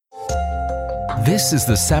This is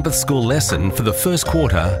the Sabbath School lesson for the first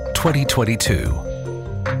quarter, 2022.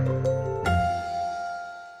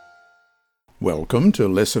 Welcome to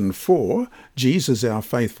Lesson 4, Jesus Our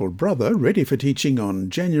Faithful Brother, ready for teaching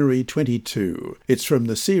on January 22. It's from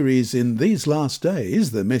the series In These Last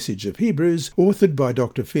Days, The Message of Hebrews, authored by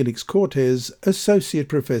Dr. Felix Cortes, Associate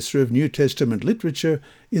Professor of New Testament Literature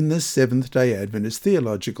in the Seventh-day Adventist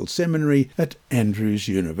Theological Seminary at Andrews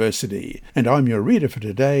University. And I'm your reader for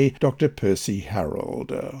today, Dr. Percy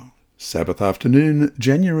Harold. Sabbath afternoon,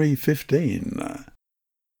 January 15.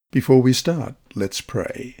 Before we start, let's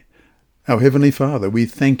pray. Our Heavenly Father, we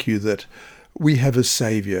thank you that we have a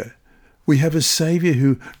Saviour. We have a Saviour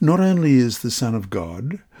who not only is the Son of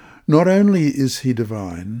God, not only is he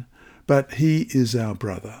divine, but he is our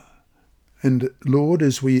brother. And Lord,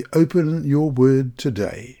 as we open your word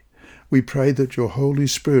today, we pray that your Holy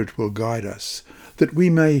Spirit will guide us, that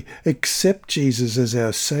we may accept Jesus as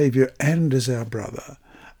our Saviour and as our brother,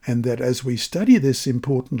 and that as we study this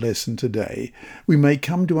important lesson today, we may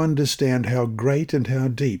come to understand how great and how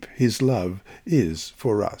deep his love is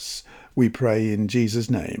for us. We pray in Jesus'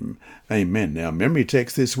 name. Amen. Our memory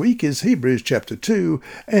text this week is Hebrews chapter 2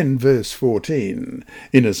 and verse 14.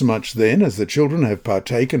 Inasmuch then as the children have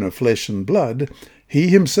partaken of flesh and blood, he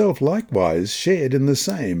himself likewise shared in the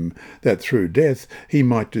same, that through death he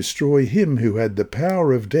might destroy him who had the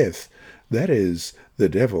power of death, that is, the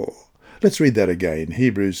devil. Let's read that again,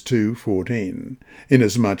 Hebrews 2:14.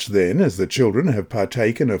 Inasmuch then as the children have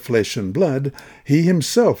partaken of flesh and blood, he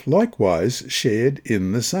himself likewise shared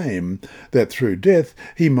in the same, that through death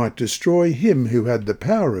he might destroy him who had the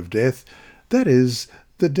power of death, that is,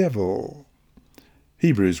 the devil.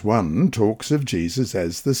 Hebrews 1 talks of Jesus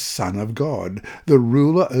as the Son of God, the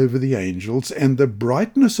ruler over the angels, and the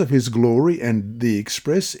brightness of his glory and the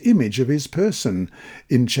express image of his person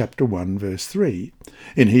in chapter 1 verse 3.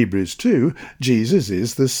 In Hebrews 2, Jesus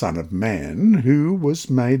is the Son of Man, who was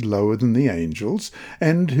made lower than the angels,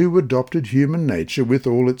 and who adopted human nature with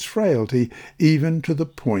all its frailty, even to the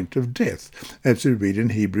point of death, as we read in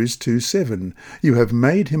Hebrews 2:7. You have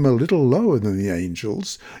made him a little lower than the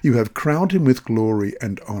angels, you have crowned him with glory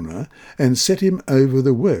and honour, and set him over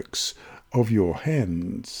the works of your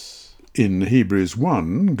hands. In Hebrews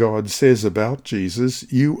 1, God says about Jesus,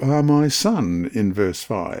 "You are my son," in verse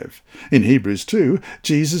 5. In Hebrews 2,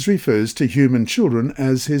 Jesus refers to human children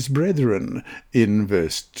as his brethren, in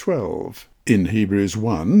verse 12. In Hebrews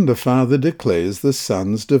 1, the Father declares the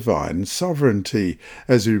Son's divine sovereignty,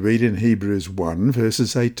 as we read in Hebrews 1,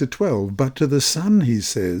 verses 8 to 12. But to the Son he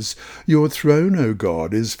says, "Your throne, O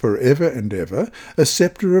God, is forever and ever. A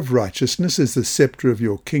sceptre of righteousness is the sceptre of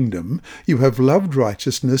your kingdom. You have loved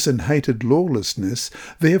righteousness and hated lawlessness.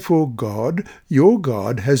 Therefore God, your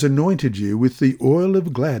God, has anointed you with the oil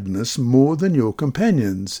of gladness more than your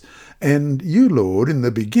companions. And you, Lord, in the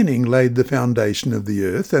beginning laid the foundation of the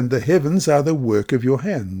earth, and the heavens are the work of your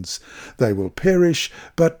hands. They will perish,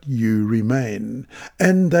 but you remain.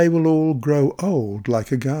 And they will all grow old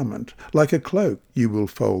like a garment. Like a cloak you will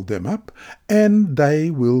fold them up, and they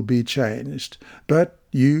will be changed. But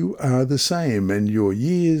you are the same, and your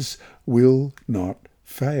years will not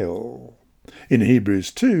fail." In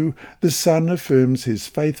Hebrews 2, the Son affirms his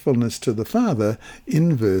faithfulness to the Father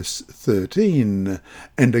in verse 13.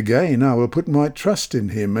 "And again I will put my trust in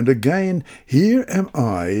him, and again, here am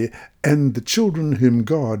I, and the children whom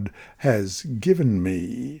God has given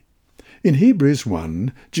me." In Hebrews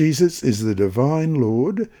 1, Jesus is the divine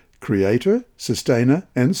Lord, Creator, Sustainer,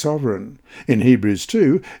 and Sovereign. In Hebrews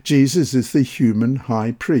 2, Jesus is the human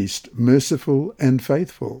High Priest, merciful and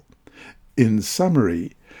faithful. In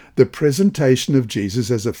summary, the presentation of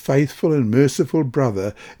Jesus as a faithful and merciful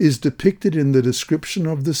brother is depicted in the description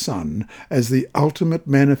of the Son as the ultimate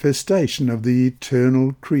manifestation of the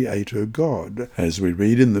eternal Creator God, as we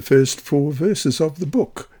read in the first 4 verses of the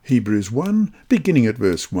book. Hebrews 1, beginning at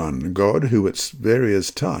verse 1, God, who at various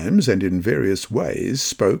times and in various ways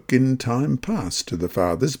spoke in time past to the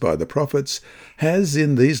fathers by the prophets, has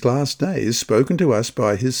in these last days spoken to us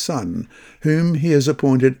by his Son, whom he has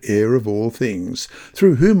appointed heir of all things,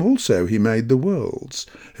 through whom also he made the worlds,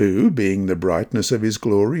 who, being the brightness of his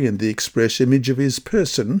glory and the express image of his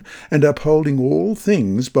person, and upholding all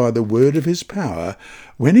things by the word of his power,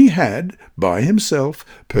 when he had, by himself,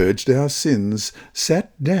 purged our sins,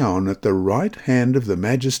 sat down at the right hand of the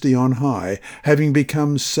Majesty on high, having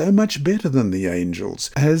become so much better than the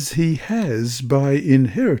angels, as he has by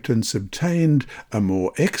inheritance obtained a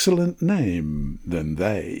more excellent name than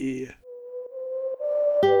they.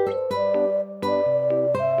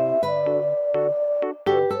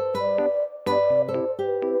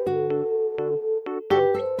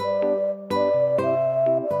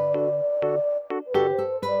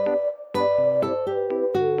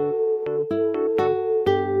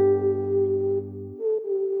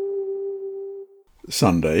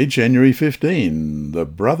 Sunday, January 15, the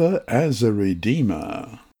brother as a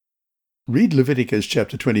redeemer. Read Leviticus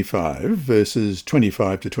chapter 25, verses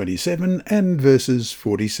 25 to 27 and verses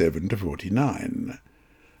 47 to 49.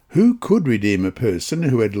 Who could redeem a person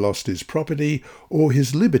who had lost his property or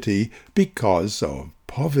his liberty because of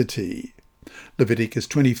poverty? Leviticus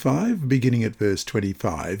 25, beginning at verse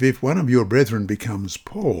 25. If one of your brethren becomes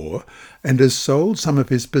poor and has sold some of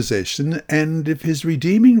his possession, and if his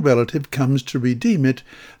redeeming relative comes to redeem it,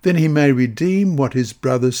 then he may redeem what his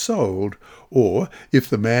brother sold. Or, if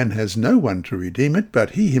the man has no one to redeem it,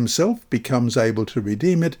 but he himself becomes able to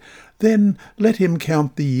redeem it, then let him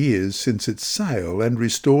count the years since its sale, and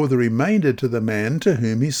restore the remainder to the man to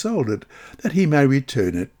whom he sold it, that he may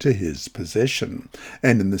return it to his possession.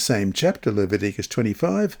 And in the same chapter, Leviticus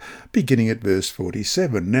 25, beginning at verse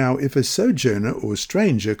 47, Now if a sojourner or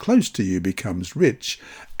stranger close to you becomes rich,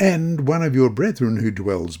 and one of your brethren who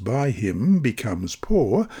dwells by him becomes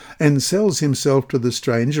poor, and sells himself to the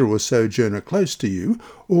stranger or sojourner close to you,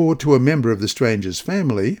 or to a member of the stranger's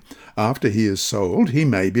family, after he is sold, he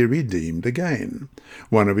may be redeemed again.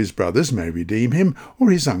 One of his brothers may redeem him, or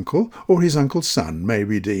his uncle's son may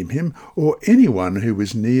redeem him, or anyone who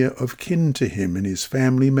is near of kin to him in his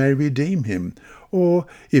family may redeem him, or,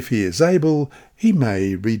 if he is able, he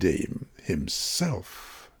may redeem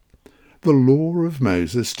himself. The law of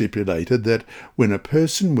Moses stipulated that when a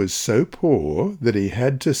person was so poor that he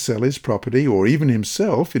had to sell his property or even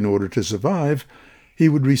himself in order to survive, he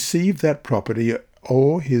would receive that property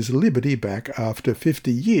or his liberty back after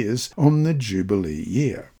 50 years on the Jubilee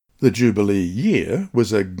year. The Jubilee year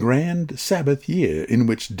was a grand Sabbath year in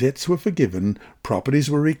which debts were forgiven,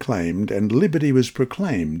 properties were reclaimed, and liberty was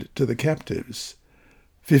proclaimed to the captives.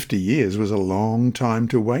 50 years was a long time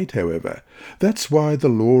to wait, however. That's why the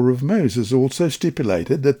law of Moses also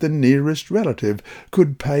stipulated that the nearest relative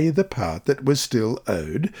could pay the part that was still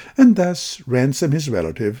owed, and thus ransom his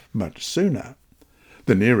relative much sooner.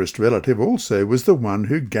 The nearest relative also was the one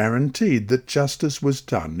who guaranteed that justice was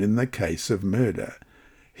done in the case of murder.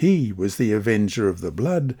 He was the avenger of the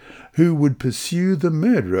blood, who would pursue the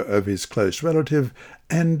murderer of his close relative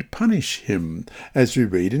and punish him, as we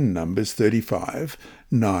read in Numbers 35,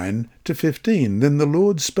 9 to 15. Then the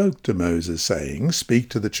Lord spoke to Moses, saying, Speak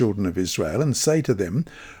to the children of Israel, and say to them,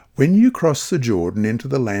 When you cross the Jordan into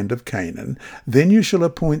the land of Canaan, then you shall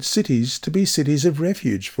appoint cities to be cities of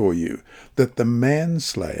refuge for you, that the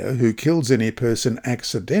manslayer who kills any person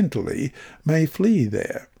accidentally may flee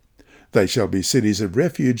there. They shall be cities of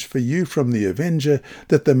refuge for you from the avenger,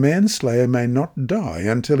 that the manslayer may not die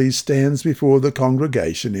until he stands before the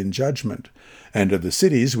congregation in judgment. And of the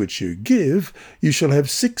cities which you give, you shall have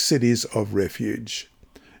 6 cities of refuge.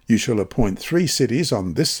 You shall appoint 3 cities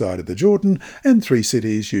on this side of the Jordan, and 3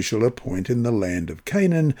 cities you shall appoint in the land of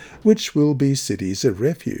Canaan, which will be cities of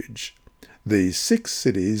refuge. These 6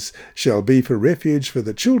 cities shall be for refuge for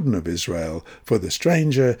the children of Israel, for the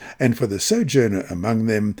stranger, and for the sojourner among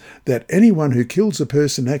them, that anyone who kills a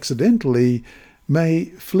person accidentally may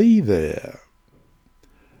flee there.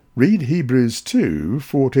 Read Hebrews 2,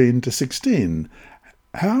 14 to 16.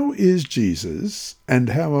 How is Jesus and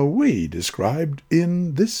how are we described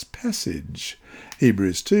in this passage?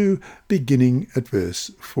 Hebrews 2, beginning at verse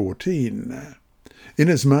 14.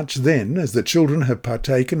 Inasmuch then as the children have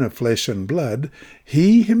partaken of flesh and blood,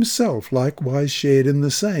 he himself likewise shared in the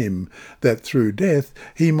same, that through death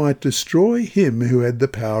he might destroy him who had the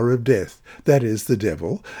power of death, that is, the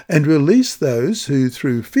devil, and release those who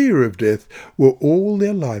through fear of death were all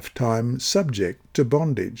their lifetime subject to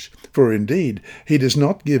bondage. For indeed he does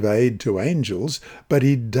not give aid to angels, but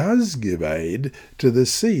he does give aid to the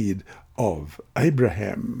seed of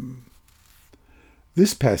Abraham.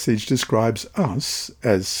 This passage describes us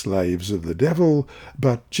as slaves of the devil,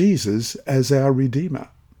 but Jesus as our Redeemer.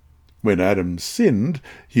 When Adam sinned,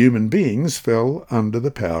 human beings fell under the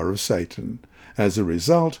power of Satan. As a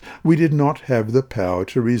result, we did not have the power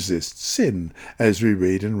to resist sin, as we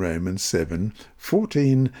read in Romans 7,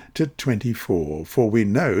 14 to 24. For we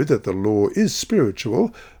know that the law is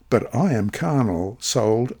spiritual, but I am carnal,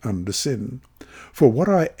 sold under sin. For what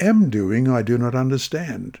I am doing I do not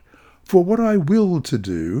understand. For what I will to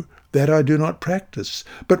do, that I do not practice,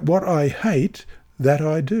 but what I hate, that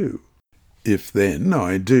I do. If then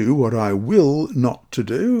I do what I will not to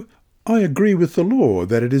do, I agree with the law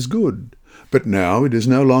that it is good. But now it is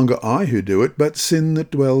no longer I who do it, but sin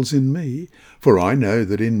that dwells in me. For I know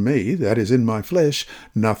that in me, that is in my flesh,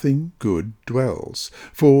 nothing good dwells.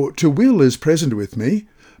 For to will is present with me,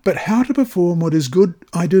 but how to perform what is good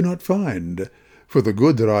I do not find. For the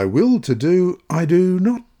good that I will to do, I do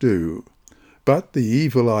not do. But the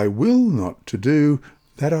evil I will not to do,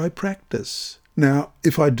 that I practice. Now,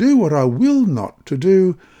 if I do what I will not to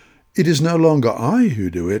do, it is no longer I who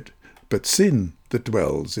do it, but sin that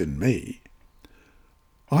dwells in me.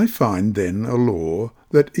 I find then a law,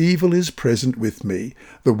 that evil is present with me,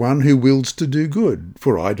 the one who wills to do good,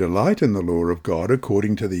 for I delight in the law of God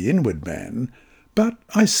according to the inward man. But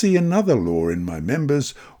I see another law in my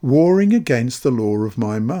members, warring against the law of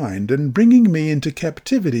my mind, and bringing me into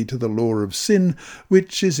captivity to the law of sin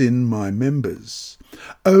which is in my members.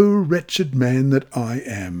 O wretched man that I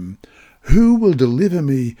am, who will deliver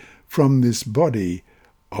me from this body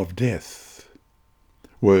of death?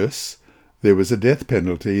 Worse, there was a death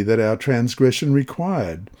penalty that our transgression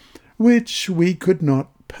required, which we could not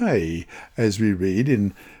pay, as we read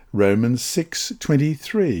in Romans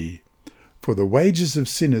 6:23. For the wages of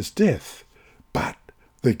sin is death, but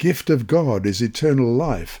the gift of God is eternal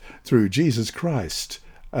life through Jesus Christ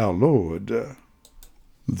our Lord.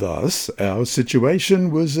 Thus our situation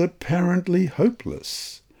was apparently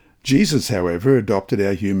hopeless. Jesus, however, adopted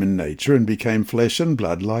our human nature and became flesh and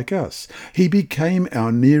blood like us. He became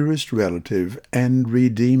our nearest relative and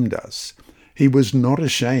redeemed us. He was not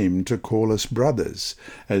ashamed to call us brothers,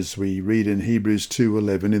 as we read in Hebrews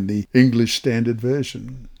 2:11 in the English Standard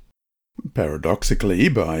Version. Paradoxically,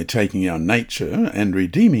 by taking our nature and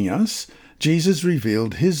redeeming us, Jesus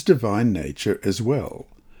revealed his divine nature as well.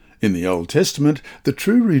 In the Old Testament, the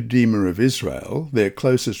true Redeemer of Israel, their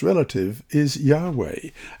closest relative, is Yahweh,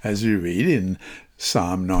 as we read in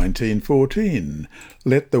Psalm 19:14.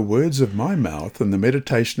 Let the words of my mouth and the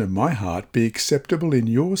meditation of my heart be acceptable in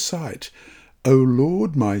your sight, O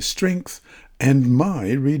Lord, my strength and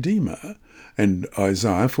my Redeemer. And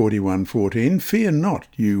Isaiah 41:14, Fear not,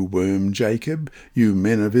 you worm Jacob, you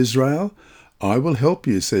men of Israel. I will help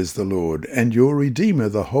you, says the Lord, and your Redeemer,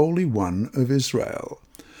 the Holy One of Israel.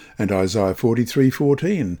 And Isaiah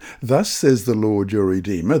 43:14, Thus says the Lord your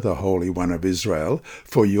Redeemer, the Holy One of Israel,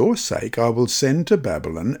 For your sake I will send to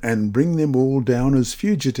Babylon and bring them all down as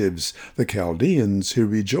fugitives, the Chaldeans who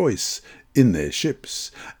rejoice in their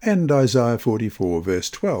ships. And Isaiah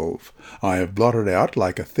 44:12, I have blotted out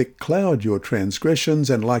like a thick cloud your transgressions,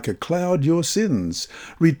 and like a cloud your sins.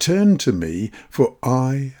 Return to me, for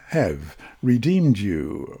I have redeemed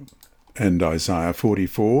you. And Isaiah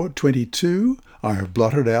 44:22, I have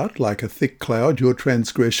blotted out like a thick cloud your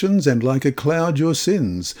transgressions, and like a cloud your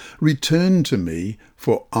sins. Return to me,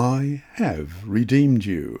 for I have redeemed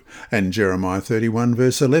you. And Jeremiah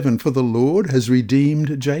 31:11, For the Lord has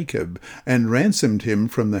redeemed Jacob, and ransomed him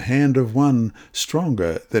from the hand of one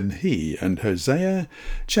stronger than he. And Hosea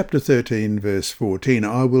chapter 13:14,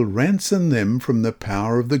 I will ransom them from the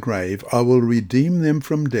power of the grave, I will redeem them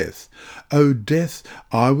from death. O death,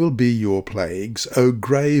 I will be your plagues, O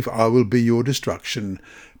grave, I will be your destruction.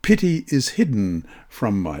 Pity is hidden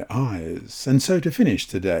from my eyes. And so to finish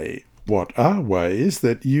today, what are ways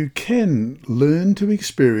that you can learn to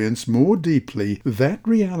experience more deeply that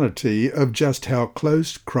reality of just how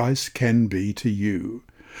close Christ can be to you?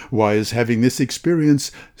 Why is having this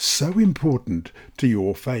experience so important to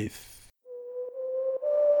your faith?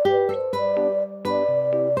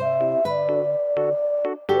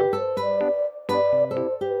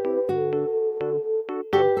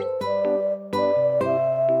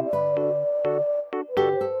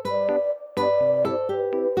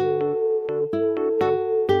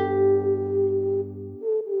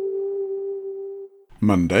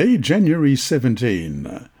 Monday, January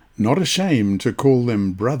 17. Not ashamed to call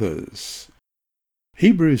them brothers.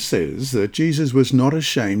 Hebrews says that Jesus was not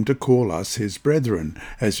ashamed to call us his brethren,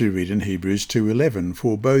 as we read in Hebrews 2:11,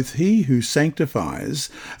 For both he who sanctifies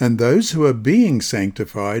and those who are being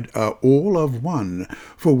sanctified are all of one,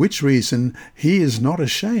 for which reason he is not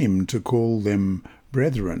ashamed to call them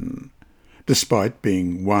brethren. Despite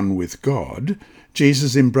being one with God,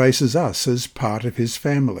 Jesus embraces us as part of his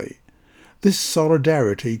family. This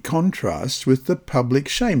solidarity contrasts with the public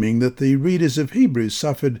shaming that the readers of Hebrews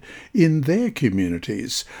suffered in their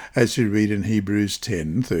communities, as we read in Hebrews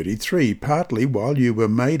 10:33, partly while you were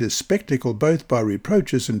made a spectacle both by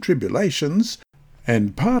reproaches and tribulations,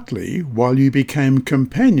 and partly while you became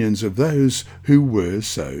companions of those who were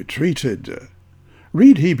so treated.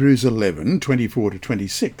 Read Hebrews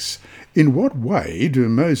 11:24-26. In what way do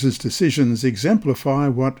Moses' decisions exemplify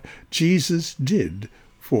what Jesus did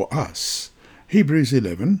for us? Hebrews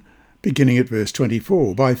 11, beginning at verse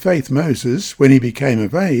 24. By faith Moses, when he became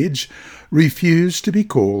of age, refused to be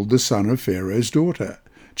called the son of Pharaoh's daughter,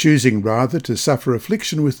 choosing rather to suffer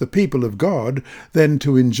affliction with the people of God than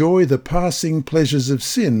to enjoy the passing pleasures of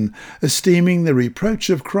sin, esteeming the reproach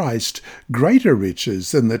of Christ greater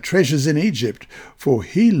riches than the treasures in Egypt, for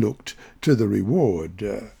he looked to the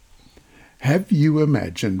reward. Have you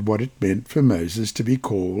imagined what it meant for Moses to be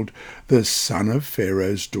called the son of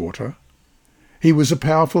Pharaoh's daughter? He was a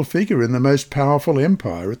powerful figure in the most powerful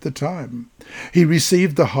empire at the time. He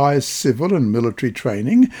received the highest civil and military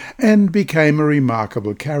training and became a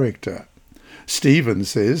remarkable character. Stephen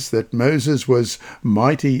says that Moses was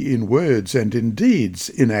mighty in words and in deeds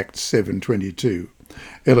in Acts 7:22.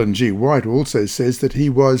 Ellen G. White also says that he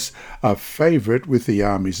was a favourite with the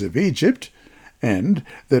armies of Egypt, and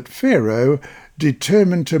that Pharaoh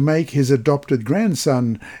determined to make his adopted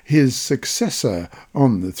grandson his successor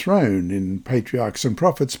on the throne in Patriarchs and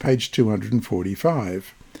Prophets, page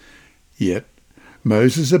 245. Yet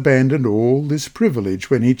Moses abandoned all this privilege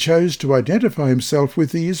when he chose to identify himself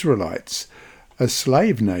with the Israelites, a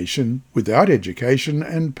slave nation without education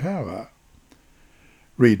and power.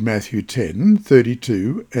 Read Matthew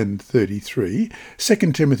 10:32 and 33,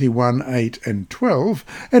 2 Timothy 1:8 and 12,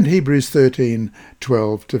 and Hebrews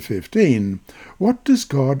 13:12-15. What does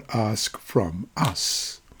God ask from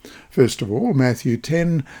us? First of all, Matthew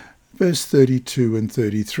 10, verse 32 and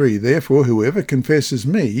 33. Therefore, whoever confesses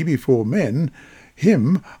me before men,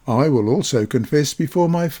 him I will also confess before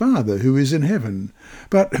my Father who is in heaven.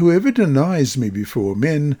 But whoever denies me before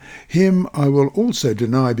men, him I will also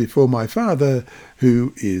deny before my Father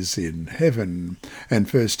who is in heaven. And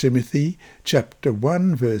 1 Timothy chapter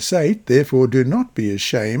 1, verse 8, therefore do not be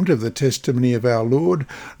ashamed of the testimony of our Lord,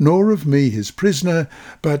 nor of me his prisoner,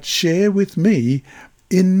 but share with me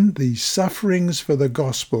in the sufferings for the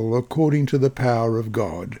gospel according to the power of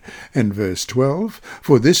God. And verse 12,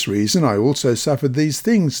 for this reason I also suffered these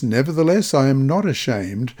things, nevertheless I am not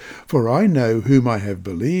ashamed, for I know whom I have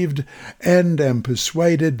believed, and am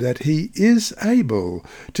persuaded that he is able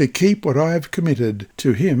to keep what I have committed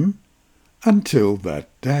to him until that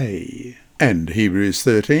day. And Hebrews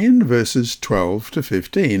 13, verses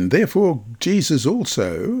 12-15. Therefore Jesus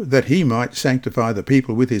also, that he might sanctify the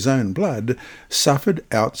people with his own blood, suffered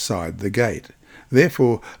outside the gate.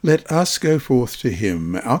 Therefore let us go forth to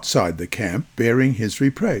him outside the camp, bearing his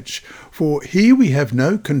reproach. For here we have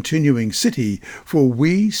no continuing city, for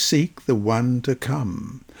we seek the one to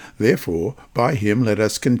come. Therefore by him let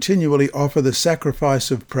us continually offer the sacrifice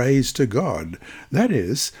of praise to God, that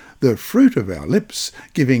is, the fruit of our lips,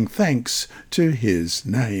 giving thanks to his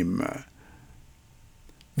name.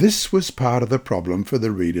 This was part of the problem for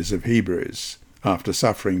the readers of Hebrews. After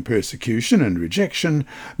suffering persecution and rejection,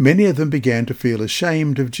 many of them began to feel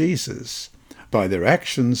ashamed of Jesus. By their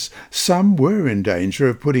actions, some were in danger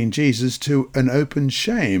of putting Jesus to an open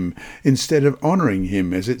shame instead of honouring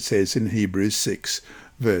him, as it says in Hebrews 6,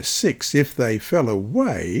 verse 6, if they fell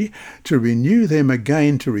away, to renew them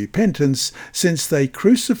again to repentance, since they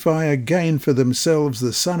crucify again for themselves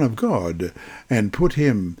the Son of God, and put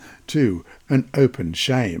him to an open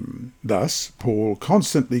shame. Thus, Paul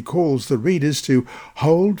constantly calls the readers to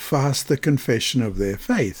hold fast the confession of their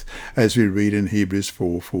faith, as we read in Hebrews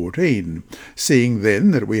 4:14. Seeing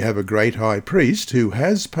then that we have a great high priest who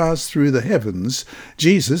has passed through the heavens,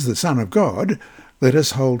 Jesus, the Son of God, let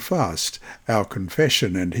us hold fast our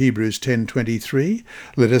confession. And Hebrews 10:23,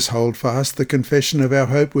 let us hold fast the confession of our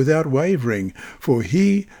hope without wavering, for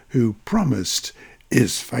he who promised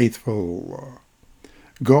is faithful.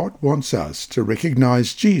 God wants us to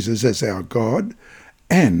recognize Jesus as our God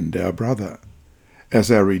and our brother. As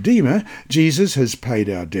our Redeemer, Jesus has paid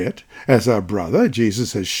our debt. As our brother,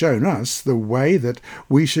 Jesus has shown us the way that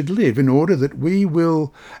we should live in order that we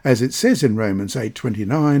will, as it says in Romans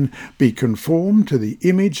 8:29, be conformed to the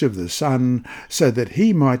image of the Son, so that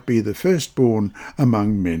he might be the firstborn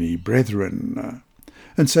among many brethren.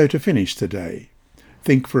 And so to finish today,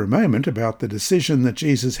 think for a moment about the decision that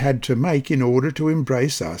Jesus had to make in order to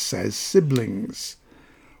embrace us as siblings.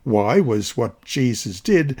 Why was what Jesus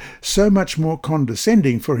did so much more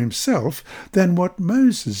condescending for himself than what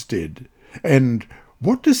Moses did? And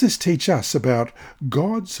what does this teach us about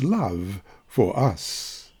God's love for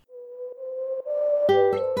us?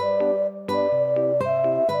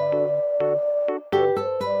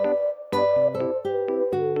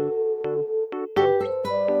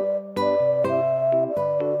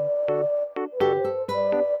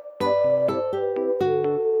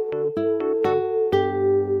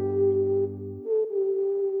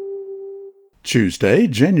 Tuesday,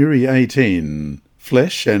 January 18.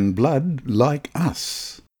 Flesh and blood like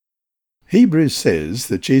us. Hebrews says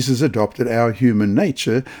that Jesus adopted our human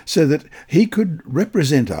nature so that he could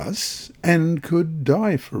represent us and could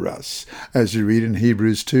die for us, as you read in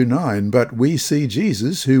Hebrews 2:9. But we see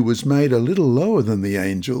Jesus, who was made a little lower than the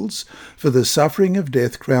angels, for the suffering of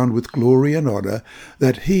death crowned with glory and honour,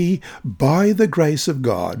 that he, by the grace of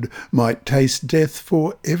God, might taste death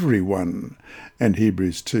for everyone. And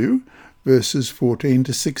Hebrews 2, verses 14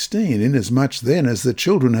 to 16. Inasmuch then as the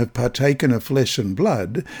children have partaken of flesh and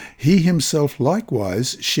blood, he himself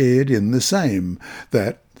likewise shared in the same,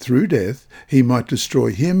 that through death he might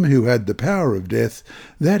destroy him who had the power of death,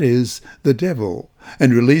 that is, the devil,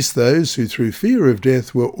 and release those who through fear of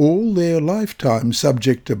death were all their lifetime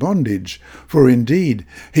subject to bondage. For indeed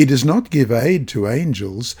he does not give aid to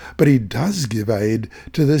angels, but he does give aid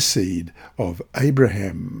to the seed of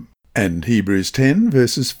Abraham. And Hebrews 10,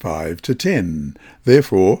 verses 5 to 10.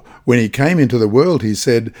 Therefore, when he came into the world, he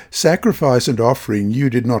said, Sacrifice and offering you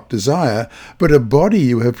did not desire, but a body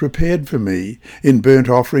you have prepared for me. In burnt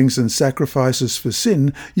offerings and sacrifices for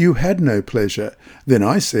sin you had no pleasure. Then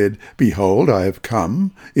I said, Behold, I have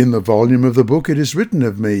come. In the volume of the book it is written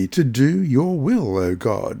of me, to do your will, O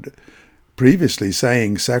God. Previously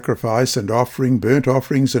saying, Sacrifice and offering, burnt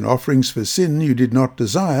offerings and offerings for sin you did not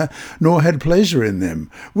desire, nor had pleasure in them,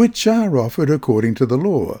 which are offered according to the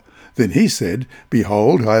law. Then he said,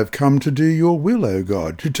 Behold, I have come to do your will, O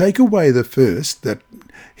God, to take away the first, that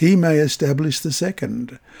he may establish the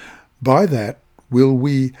second. By that will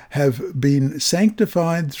we have been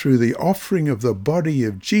sanctified through the offering of the body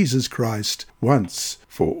of Jesus Christ once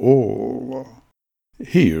for all.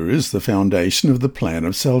 Here is the foundation of the plan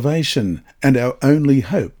of salvation and our only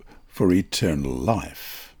hope for eternal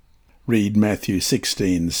life. Read Matthew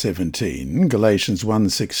 16:17, Galatians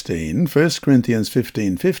 1:16, 1 Corinthians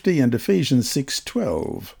 15:50 and Ephesians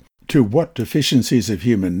 6:12. To what deficiencies of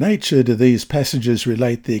human nature do these passages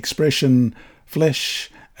relate the expression flesh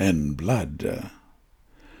and blood?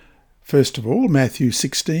 First of all, Matthew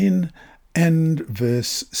 16 and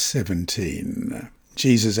verse 17.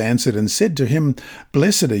 Jesus answered and said to him,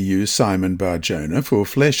 Blessed are you, Simon Bar-Jonah, for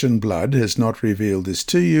flesh and blood has not revealed this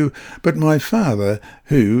to you, but my Father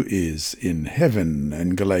who is in heaven.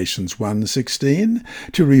 And Galatians 1:16,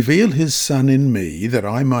 To reveal his Son in me, that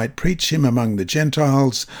I might preach him among the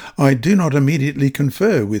Gentiles, I do not immediately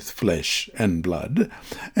confer with flesh and blood.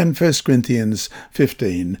 And 1 Corinthians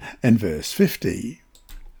 15 and verse 50.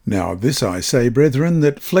 Now this I say, brethren,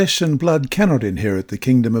 that flesh and blood cannot inherit the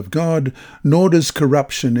kingdom of God, nor does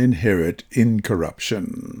corruption inherit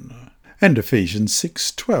incorruption. And Ephesians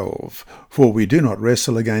 6:12, For we do not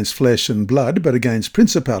wrestle against flesh and blood, but against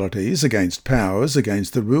principalities, against powers,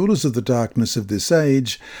 against the rulers of the darkness of this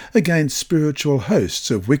age, against spiritual hosts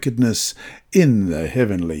of wickedness in the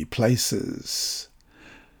heavenly places.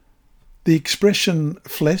 The expression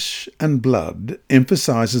flesh and blood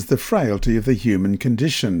emphasizes the frailty of the human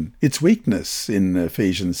condition, its weakness in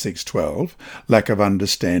Ephesians 6:12, lack of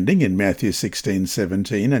understanding in Matthew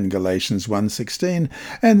 16:17 and Galatians 1:16,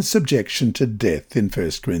 and subjection to death in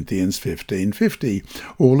 1 Corinthians 15:50,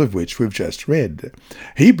 all of which we've just read.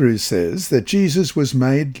 Hebrews says that Jesus was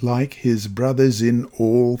made like his brothers in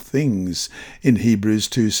all things in Hebrews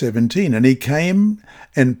 2:17, and he came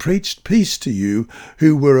and preached peace to you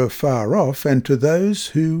who were afar off and to those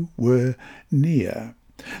who were near.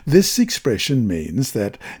 This expression means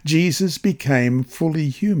that Jesus became fully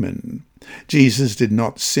human. Jesus did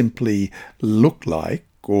not simply look like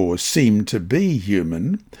or seem to be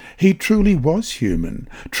human. He truly was human,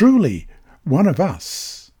 truly one of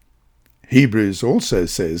us. Hebrews also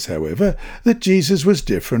says, however, that Jesus was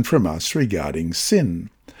different from us regarding sin.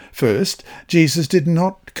 First, Jesus did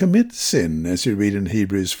not commit sin, as we read in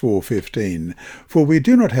Hebrews 4:15, for we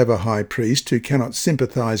do not have a high priest who cannot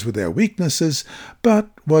sympathize with our weaknesses, but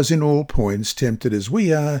was in all points tempted as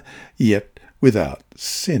we are, yet without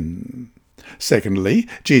sin. Secondly,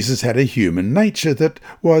 Jesus had a human nature that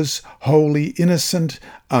was wholly innocent,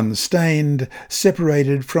 unstained,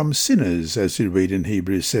 separated from sinners, as we read in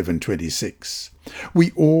Hebrews 7:26.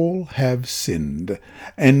 We all have sinned,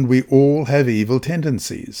 and we all have evil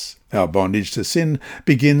tendencies. Our bondage to sin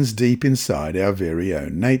begins deep inside our very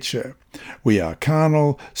own nature. We are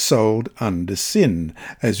carnal, sold under sin,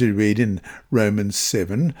 as we read in Romans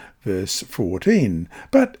 7, verse 14.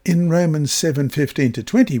 But in Romans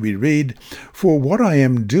 7:15-20 we read, For what I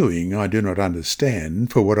am doing I do not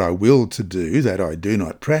understand, for what I will to do that I do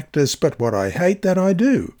not practice, but what I hate that I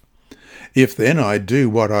do. If then I do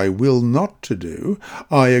what I will not to do,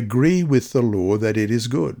 I agree with the law that it is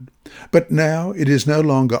good. But now it is no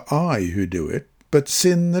longer I who do it, but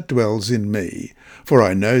sin that dwells in me. For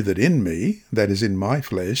I know that in me, that is in my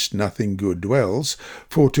flesh, nothing good dwells.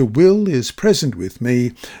 For to will is present with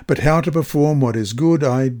me, but how to perform what is good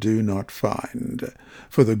I do not find.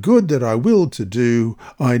 For the good that I will to do,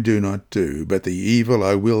 I do not do, but the evil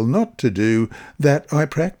I will not to do, that I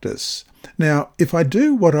practice. Now, if I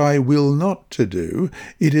do what I will not to do,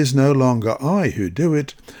 it is no longer I who do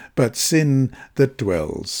it, but sin that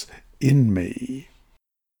dwells in me.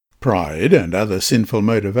 Pride and other sinful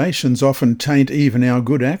motivations often taint even our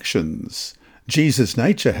good actions. Jesus'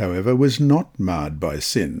 nature, however, was not marred by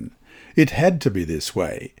sin. It had to be this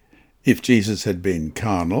way. If Jesus had been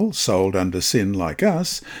carnal, sold under sin like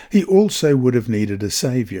us, he also would have needed a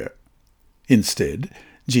saviour. Instead,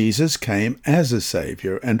 Jesus came as a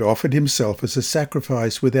saviour and offered himself as a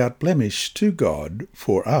sacrifice without blemish to God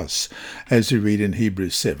for us, as we read in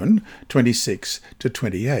Hebrews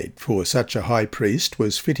 7:26-28. For such a high priest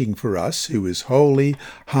was fitting for us, who is holy,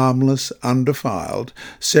 harmless, undefiled,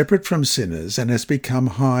 separate from sinners, and has become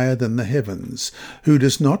higher than the heavens, who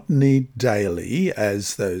does not need daily,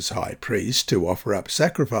 as those high priests, to offer up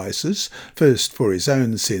sacrifices, first for his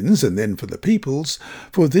own sins and then for the people's,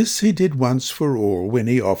 for this he did once for all when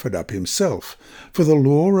he offered up himself. For the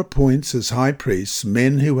law appoints as high priests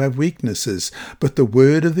men who have weaknesses, but the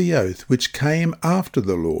word of the oath, which came after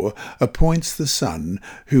the law, appoints the Son,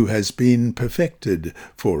 who has been perfected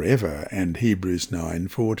forever. And Hebrews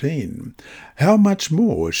 9:14. How much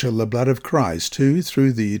more shall the blood of Christ, who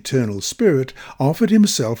through the eternal Spirit offered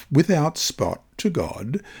himself without spot to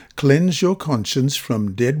God, cleanse your conscience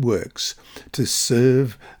from dead works to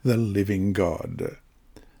serve the living God?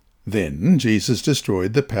 Then Jesus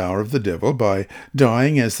destroyed the power of the devil by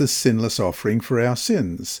dying as the sinless offering for our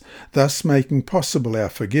sins, thus making possible our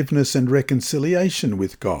forgiveness and reconciliation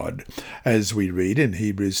with God, as we read in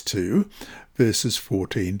Hebrews 2, verses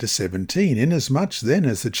 14-17. Inasmuch then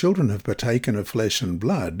as the children have partaken of flesh and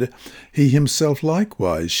blood, he himself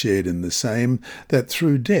likewise shared in the same, that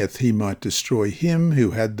through death he might destroy him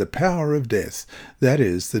who had the power of death, that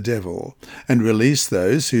is, the devil, and release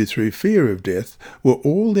those who through fear of death were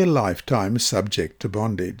all their lifetime subject to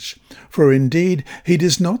bondage. For indeed he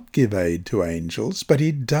does not give aid to angels, but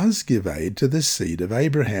he does give aid to the seed of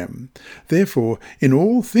Abraham. Therefore in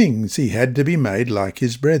all things he had to be made like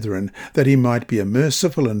his brethren, that he might be a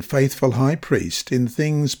merciful and faithful high priest in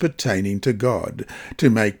things pertaining to God, to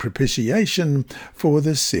make propitiation for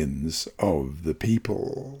the sins of the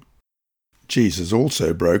people. Jesus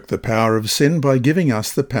also broke the power of sin by giving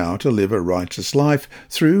us the power to live a righteous life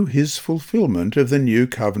through his fulfillment of the new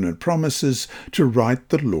covenant promises to write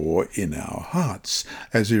the law in our hearts,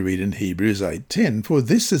 as we read in Hebrews 8:10. For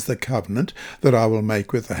this is the covenant that I will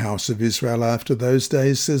make with the house of Israel after those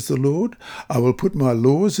days, says the Lord. I will put my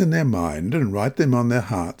laws in their mind and write them on their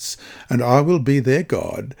hearts, and I will be their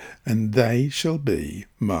God, and they shall be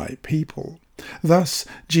my people. Thus,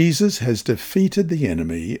 Jesus has defeated the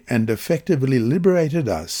enemy and effectively liberated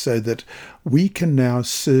us so that we can now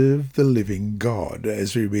serve the living God,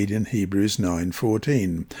 as we read in Hebrews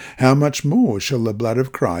 9:14. How much more shall the blood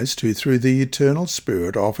of Christ, who through the eternal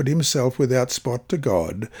Spirit offered himself without spot to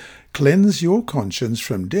God, cleanse your conscience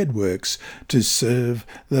from dead works to serve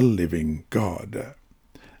the living God?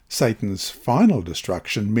 Satan's final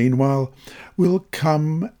destruction, meanwhile, will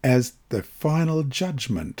come as the final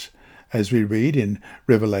judgment, as we read in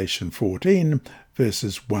Revelation 14,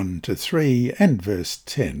 verses 1-3 and verse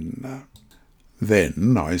 10.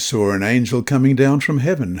 Then I saw an angel coming down from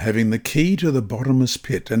heaven, having the key to the bottomless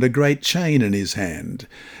pit and a great chain in his hand.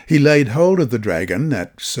 He laid hold of the dragon,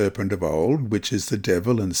 that serpent of old, which is the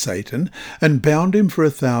devil and Satan, and bound him for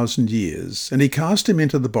 1,000 years. And he cast him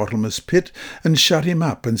into the bottomless pit, and shut him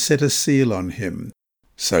up, and set a seal on him,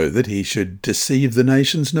 so that he should deceive the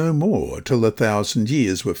nations no more, till the 1,000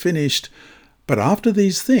 years were finished. But after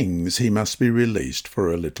these things he must be released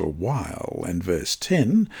for a little while. And verse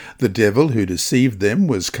 10, the devil who deceived them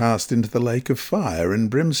was cast into the lake of fire and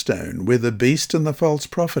brimstone, where the beast and the false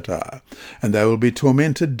prophet are, and they will be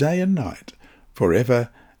tormented day and night, for ever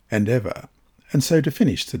and ever. And so to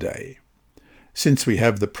finish today, since we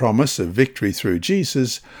have the promise of victory through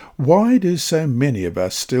Jesus, why do so many of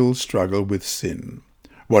us still struggle with sin?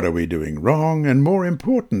 What are we doing wrong? And more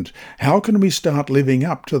important, how can we start living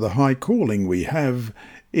up to the high calling we have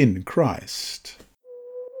in Christ?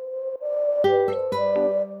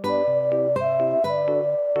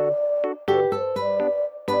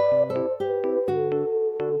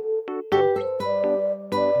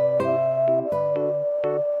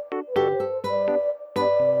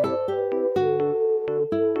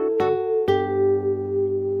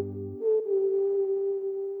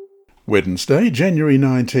 Wednesday, January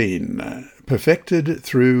 19. Perfected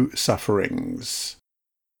through sufferings.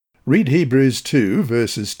 Read Hebrews 2,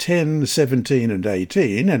 verses 10, 17 and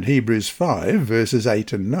 18, and Hebrews 5, verses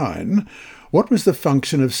 8 and 9. What was the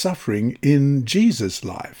function of suffering in Jesus'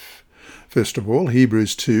 life? First of all,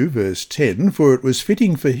 Hebrews 2 verse 10, "For it was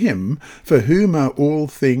fitting for him, for whom are all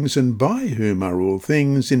things and by whom are all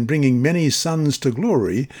things, in bringing many sons to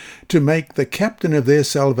glory, to make the captain of their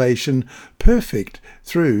salvation perfect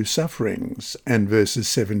through sufferings." And verses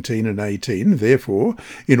 17 and 18, "Therefore,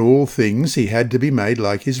 in all things he had to be made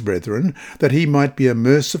like his brethren, that he might be a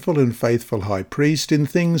merciful and faithful high priest in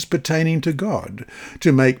things pertaining to God,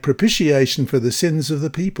 to make propitiation for the sins of the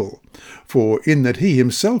people. For in that he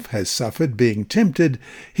himself has suffered, being tempted,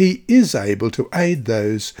 he is able to aid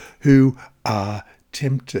those who are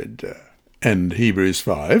tempted." And Hebrews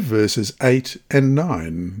 5 verses 8 and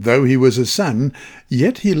 9, "Though he was a son,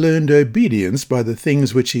 yet he learned obedience by the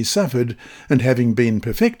things which he suffered, and having been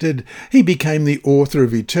perfected, he became the author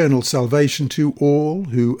of eternal salvation to all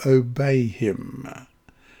who obey him."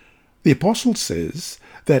 The apostle says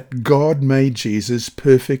that God made Jesus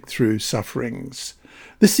perfect through sufferings.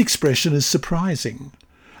 This expression is surprising.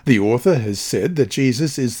 The author has said that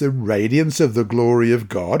Jesus is the radiance of the glory of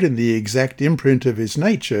God in the exact imprint of his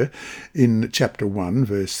nature in chapter 1,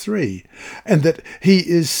 verse 3, and that he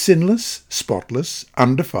is sinless, spotless,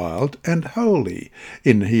 undefiled, and holy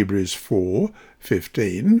in Hebrews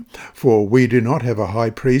 4:15, "For we do not have a high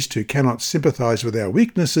priest who cannot sympathize with our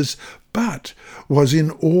weaknesses, but was in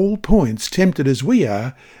all points tempted as we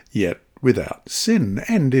are, yet without sin."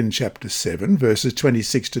 And in chapter 7, verses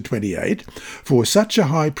 26 to 28, "For such a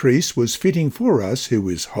high priest was fitting for us, who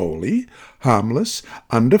is holy, harmless,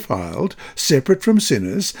 undefiled, separate from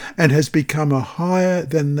sinners, and has become a higher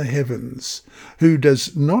than the heavens, who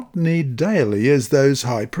does not need daily, as those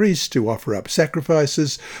high priests, to offer up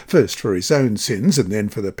sacrifices, first for his own sins and then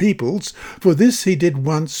for the people's, for this he did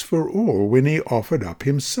once for all when he offered up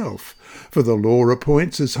himself. For the law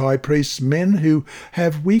appoints as high priests men who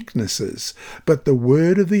have weaknesses, but the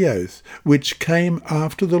word of the oath, which came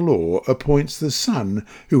after the law, appoints the Son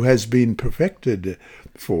who has been perfected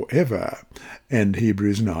forever." And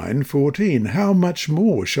Hebrews 9:14, "How much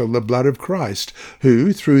more shall the blood of Christ,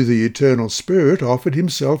 who through the eternal Spirit offered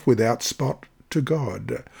himself without spot to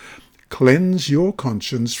God, cleanse your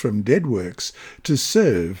conscience from dead works to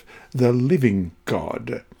serve the living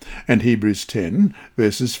God?" And Hebrews 10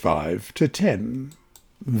 verses 5 to 10.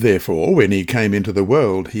 "Therefore, when he came into the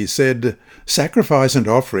world, he said, Sacrifice and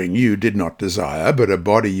offering you did not desire, but a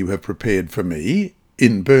body you have prepared for me.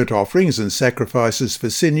 In burnt offerings and sacrifices for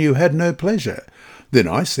sin you had no pleasure. Then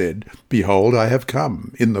I said, Behold, I have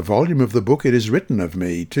come. In the volume of the book it is written of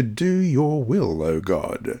me, to do your will, O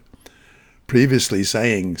God." Previously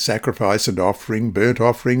saying, "Sacrifice and offering, burnt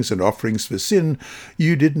offerings and offerings for sin,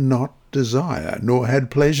 you did not desire, nor had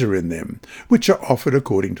pleasure in them, which are offered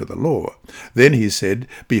according to the law." Then he said,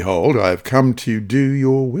 "Behold, I have come to do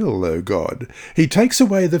your will, O God." He takes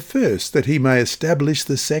away the first, that he may establish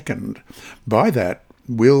the second. By that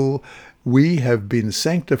will we have been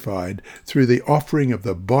sanctified through the offering of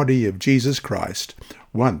the body of Jesus Christ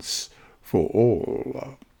once for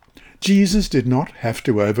all. Jesus did not have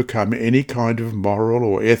to overcome any kind of moral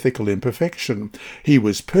or ethical imperfection. He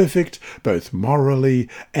was perfect both morally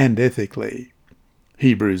and ethically.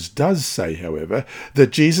 Hebrews does say, however, that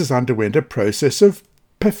Jesus underwent a process of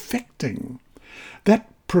perfecting. That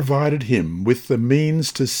provided him with the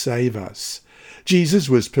means to save us. Jesus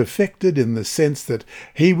was perfected in the sense that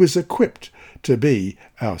he was equipped to be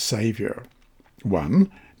our Saviour. 1.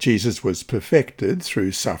 Jesus was perfected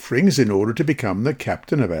through sufferings in order to become the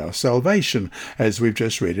captain of our salvation, as we've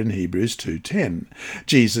just read in Hebrews 2:10.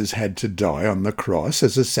 Jesus had to die on the cross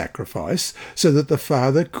as a sacrifice so that the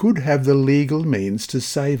Father could have the legal means to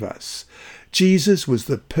save us. Jesus was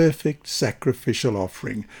the perfect sacrificial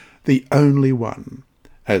offering, the only one.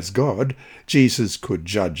 As God, Jesus could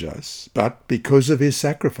judge us, but because of his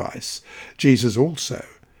sacrifice, Jesus also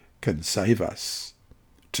can save us.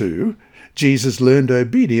 2. Jesus learned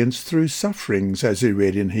obedience through sufferings, as we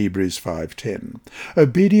read in Hebrews 5:10.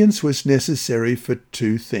 Obedience was necessary for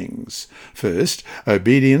two things. First,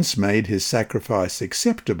 obedience made his sacrifice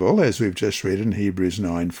acceptable, as we've just read in Hebrews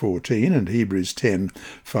 9:14 and Hebrews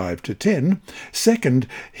 10:5-10. Second,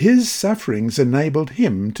 his sufferings enabled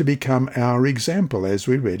him to become our example, as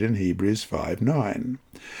we read in Hebrews 5:9.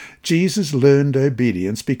 Jesus learned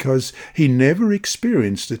obedience because he never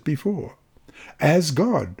experienced it before. As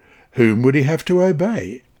God, whom would he have to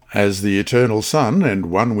obey? As the eternal Son and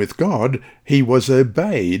one with God, he was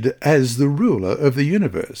obeyed as the ruler of the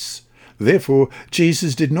universe. Therefore,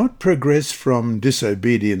 Jesus did not progress from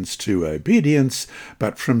disobedience to obedience,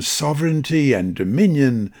 but from sovereignty and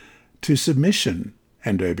dominion to submission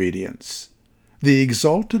and obedience. The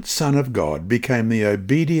exalted Son of God became the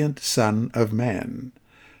obedient Son of Man.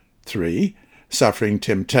 3. Suffering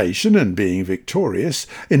temptation and being victorious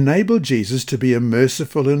enabled Jesus to be a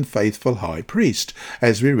merciful and faithful high priest,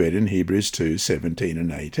 as we read in Hebrews 2:17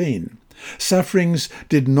 and 18. Sufferings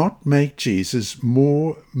did not make Jesus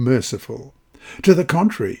more merciful. To the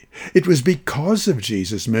contrary, it was because of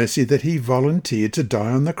Jesus' mercy that he volunteered to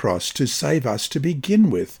die on the cross to save us to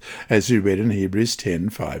begin with, as we read in Hebrews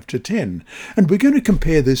 10:5-10. And we're going to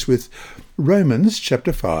compare this with Romans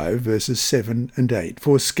chapter 5, verses 7 and 8.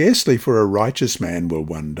 For scarcely for a righteous man will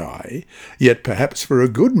one die, yet perhaps for a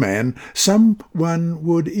good man someone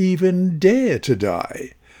would even dare to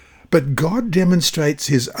die. But God demonstrates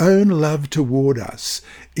his own love toward us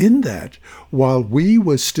in that, while we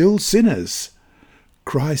were still sinners,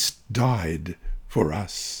 Christ died for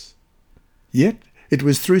us. Yet it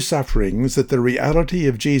was through sufferings that the reality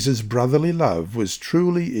of Jesus' brotherly love was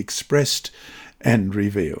truly expressed and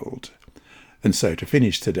revealed. And so to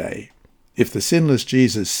finish today, if the sinless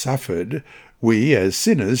Jesus suffered, we as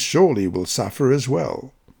sinners surely will suffer as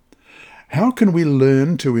well. How can we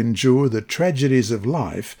learn to endure the tragedies of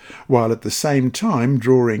life while at the same time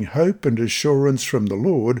drawing hope and assurance from the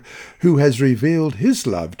Lord, who has revealed his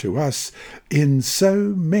love to us in so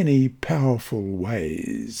many powerful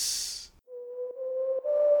ways?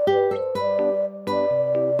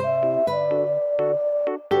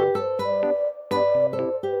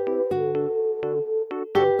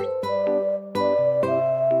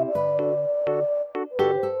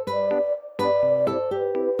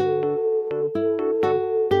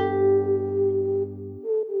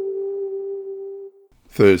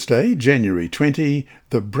 Thursday, January 20,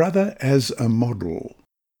 the brother as a model.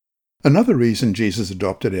 Another reason Jesus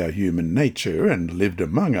adopted our human nature and lived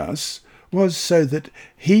among us was so that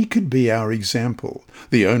he could be our example,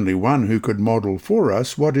 the only one who could model for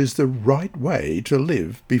us what is the right way to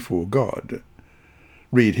live before God.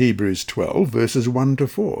 Read Hebrews 12, verses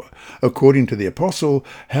 1-4. According to the Apostle,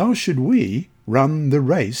 how should we run the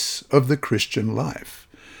race of the Christian life?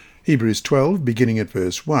 Hebrews 12, beginning at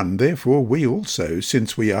verse 1, Therefore we also,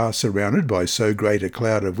 since we are surrounded by so great a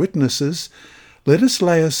cloud of witnesses, let us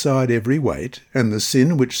lay aside every weight and the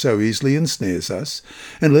sin which so easily ensnares us,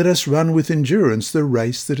 and let us run with endurance the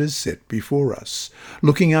race that is set before us,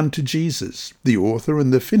 looking unto Jesus, the author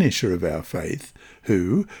and the finisher of our faith,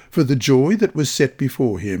 who, for the joy that was set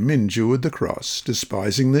before him, endured the cross,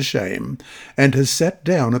 despising the shame, and has sat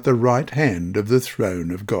down at the right hand of the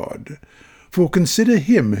throne of God. For consider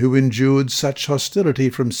him who endured such hostility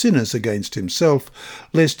from sinners against himself,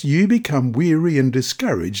 lest you become weary and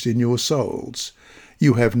discouraged in your souls.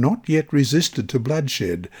 You have not yet resisted to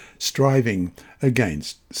bloodshed, striving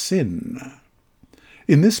against sin.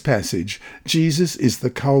 In this passage, Jesus is the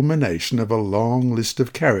culmination of a long list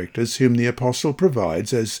of characters whom the Apostle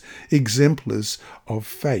provides as exemplars of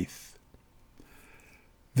faith.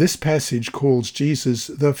 This passage calls Jesus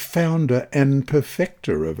the founder and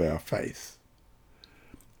perfecter of our faith.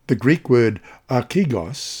 The Greek word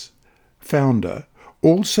archegos, founder,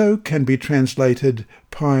 also can be translated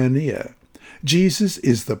pioneer. Jesus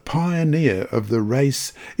is the pioneer of the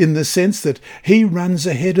race in the sense that he runs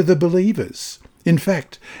ahead of the believers. In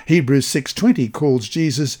fact, Hebrews 6:20 calls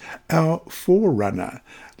Jesus our forerunner.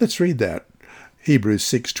 Let's read that. Hebrews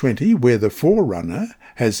 6:20, where the forerunner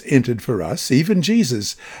has entered for us, even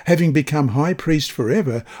Jesus, having become high priest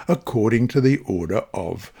forever, according to the order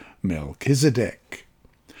of Melchizedek.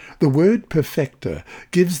 The word perfecter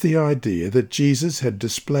gives the idea that Jesus had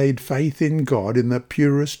displayed faith in God in the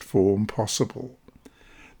purest form possible.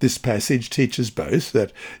 This passage teaches both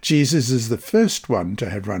that Jesus is the first one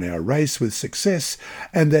to have run our race with success,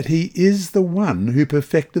 and that he is the one who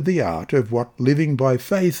perfected the art of what living by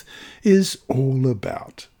faith is all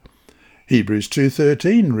about. Hebrews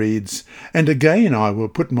 2:13 reads, And again I will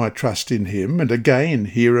put my trust in him, and again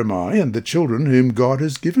here am I and the children whom God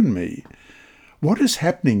has given me. What is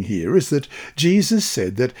happening here is that Jesus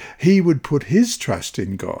said that he would put his trust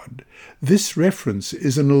in God. This reference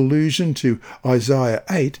is an allusion to Isaiah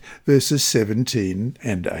 8, verses 17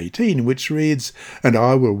 and 18, which reads, And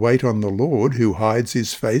I will wait on the Lord, who hides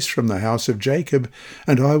his face from the house of Jacob,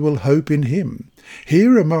 and I will hope in him.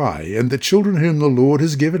 Here am I, and the children whom the Lord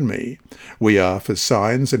has given me. We are for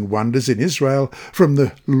signs and wonders in Israel from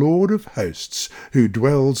the Lord of hosts, who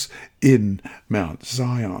dwells in Mount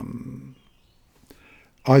Zion.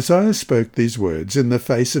 Isaiah spoke these words in the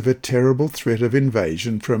face of a terrible threat of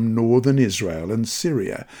invasion from northern Israel and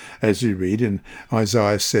Syria, as we read in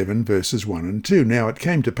Isaiah 7, verses 1 and 2. Now it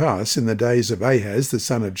came to pass in the days of Ahaz, the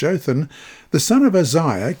son of Jotham, the son of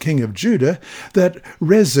Uzziah, king of Judah, that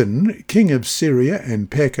Rezin, king of Syria,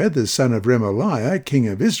 and Pekah, the son of Remaliah, king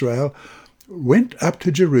of Israel, went up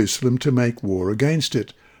to Jerusalem to make war against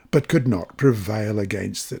it. but could not prevail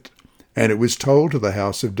against it. And it was told to the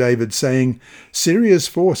house of David, saying, Syria's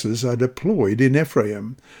forces are deployed in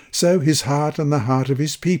Ephraim. So his heart and the heart of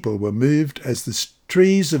his people were moved as the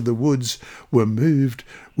trees of the woods were moved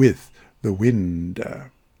with the wind.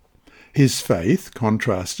 His faith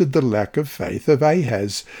contrasted the lack of faith of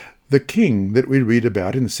Ahaz, the king that we read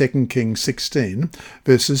about in 2 Kings 16,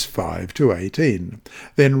 verses 5 to 18.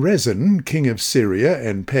 Then Rezin, king of Syria,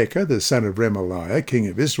 and Pekah, the son of Remaliah, king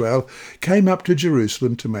of Israel, came up to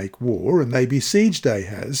Jerusalem to make war, and they besieged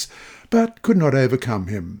Ahaz, but could not overcome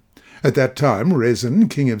him. At that time Rezin,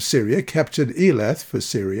 king of Syria, captured Elath for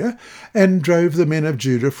Syria, and drove the men of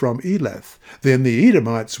Judah from Elath. Then the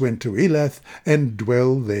Edomites went to Elath, and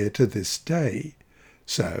dwell there to this day.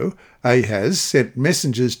 So Ahaz sent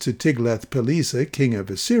messengers to Tiglath-Pileser, king of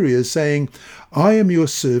Assyria, saying, I am your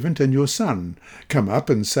servant and your son. Come up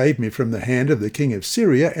and save me from the hand of the king of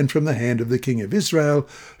Syria and from the hand of the king of Israel,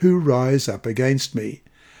 who rise up against me.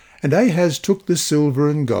 And Ahaz took the silver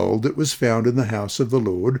and gold that was found in the house of the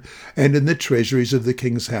Lord and in the treasuries of the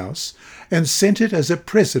king's house, and sent it as a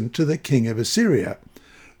present to the king of Assyria.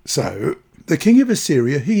 So the king of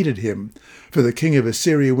Assyria heeded him, for the king of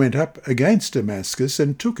Assyria went up against Damascus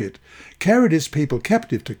and took it, carried his people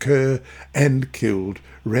captive to Kir, and killed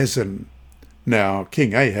Rezin. Now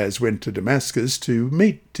King Ahaz went to Damascus to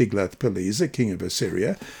meet Tiglath-Pileser, king of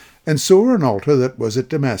Assyria, and saw an altar that was at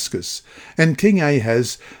Damascus. And King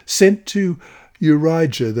Ahaz sent to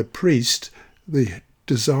Urijah the priest the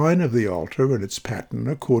design of the altar and its pattern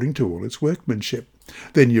according to all its workmanship.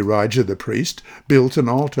 Then Urijah the priest built an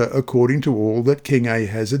altar according to all that King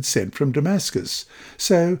Ahaz had sent from Damascus.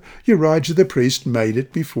 So Urijah the priest made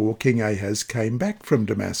it before King Ahaz came back from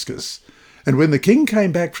Damascus. And when the king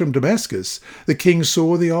came back from Damascus, the king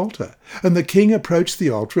saw the altar, and the king approached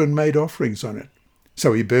the altar and made offerings on it.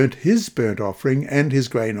 So he burnt his burnt offering and his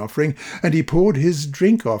grain offering, and he poured his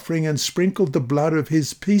drink offering and sprinkled the blood of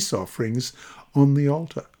his peace offerings on the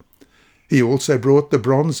altar. He also brought the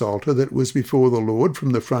bronze altar that was before the Lord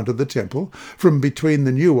from the front of the temple, from between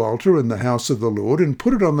the new altar and the house of the Lord, and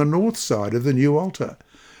put it on the north side of the new altar.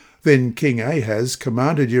 Then King Ahaz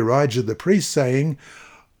commanded Urijah the priest, saying,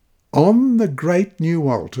 On the great new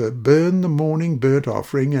altar burn the morning burnt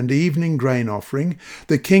offering and evening grain offering,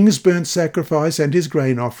 the king's burnt sacrifice and his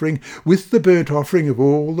grain offering, with the burnt offering of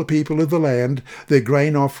all the people of the land, their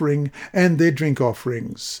grain offering and their drink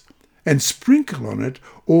offerings. And sprinkle on it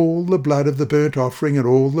all the blood of the burnt offering and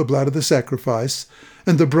all the blood of the sacrifice,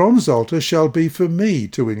 and the bronze altar shall be for me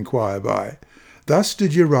to inquire by. Thus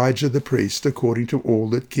did Urijah the priest, according to all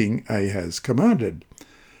that King Ahaz commanded.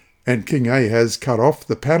 And King Ahaz cut off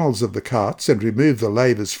the panels of the carts and removed the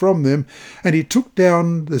lavers from them, and he took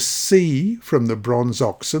down the sea from the bronze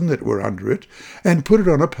oxen that were under it, and put it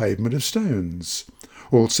on a pavement of stones.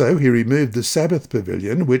 Also he removed the Sabbath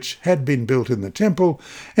pavilion, which had been built in the temple,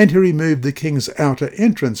 and he removed the king's outer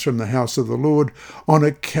entrance from the house of the Lord on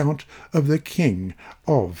account of the king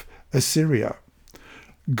of Assyria.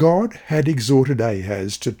 God had exhorted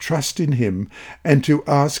Ahaz to trust in him and to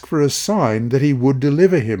ask for a sign that he would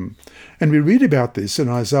deliver him. And we read about this in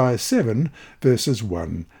Isaiah 7, verses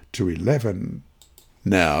 1 to 11.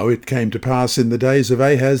 Now it came to pass in the days of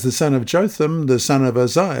Ahaz the son of Jotham, the son of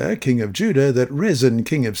Uzziah, king of Judah, that Rezin,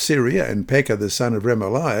 king of Syria, and Pekah the son of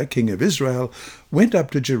Remaliah, king of Israel, went up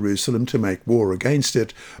to Jerusalem to make war against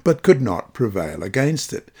it, but could not prevail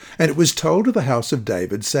against it. And it was told to the house of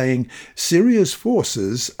David, saying, Syria's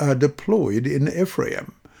forces are deployed in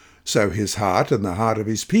Ephraim. So his heart and the heart of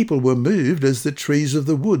his people were moved as the trees of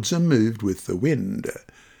the woods are moved with the wind.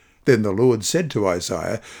 Then the Lord said to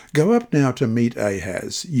Isaiah, Go up now to meet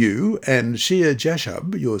Ahaz, you and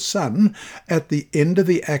Shear-Jashub, your son, at the end of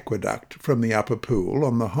the aqueduct from the upper pool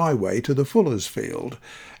on the highway to the fuller's field,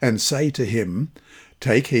 and say to him,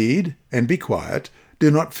 Take heed and be quiet,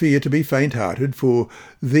 do not fear to be faint-hearted, for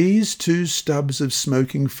these 2 stubs of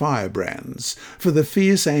smoking firebrands, for the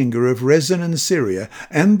fierce anger of Rezin and Syria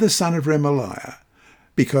and the son of Remaliah.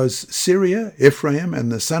 Because Syria, Ephraim,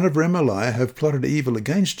 and the son of Remaliah have plotted evil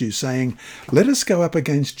against you, saying, Let us go up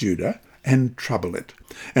against Judah and trouble it,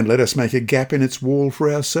 and let us make a gap in its wall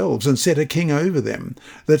for ourselves, and set a king over them,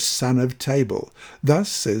 the son of Tabal. Thus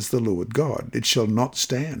says the Lord God, It shall not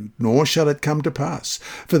stand, nor shall it come to pass.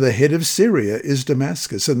 For the head of Syria is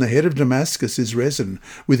Damascus, and the head of Damascus is Rezin.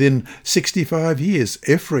 Within 65 years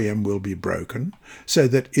Ephraim will be broken, so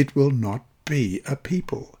that it will not be a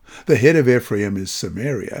people. The head of Ephraim is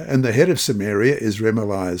Samaria, and the head of Samaria is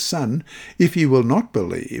Remaliah's son. If you will not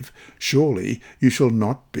believe, surely you shall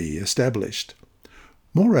not be established.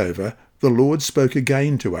 Moreover, the Lord spoke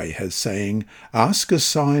again to Ahaz, saying, "Ask a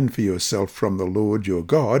sign for yourself from the Lord your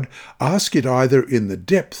God. Ask it either in the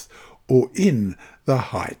depth or in the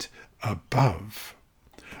height above."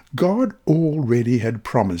 God already had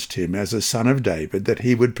promised him as a son of David that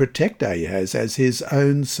he would protect Ahaz as his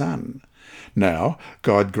own son. Now,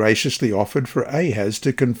 God graciously offered for Ahaz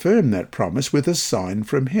to confirm that promise with a sign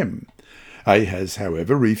from him. Ahaz,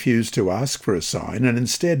 however, refused to ask for a sign and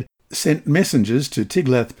instead sent messengers to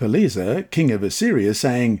Tiglath-Pileser, king of Assyria,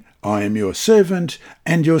 saying, "I am your servant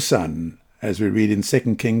and your son," as we read in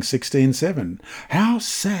 2 Kings 16:7. How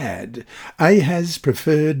sad! Ahaz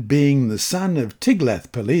preferred being the son of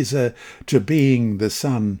Tiglath-Pileser to being the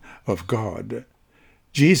son of God.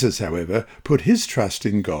 Jesus, however, put his trust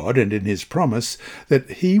in God and in his promise that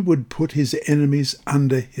he would put his enemies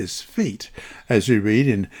under his feet, as we read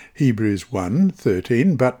in Hebrews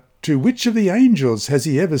 1:13, "But to which of the angels has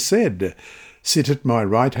he ever said, 'Sit at my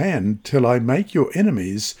right hand till I make your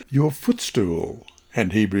enemies your footstool'?"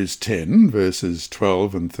 And Hebrews 10, verses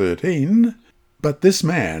 12 and 13, "But this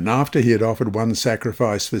man, after he had offered one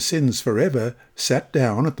sacrifice for sins forever, sat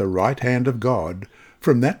down at the right hand of God,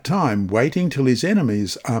 from that time waiting till his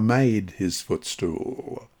enemies are made his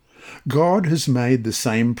footstool." God has made the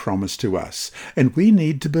same promise to us, and we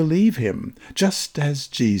need to believe him, just as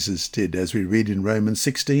Jesus did, as we read in Romans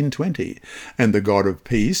 16:20. "And the God of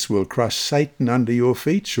peace will crush Satan under your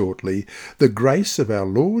feet shortly. The grace of our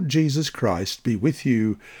Lord Jesus Christ be with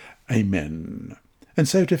you. Amen." And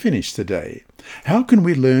so to finish today, how can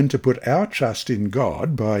we learn to put our trust in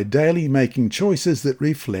God by daily making choices that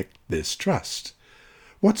reflect this trust?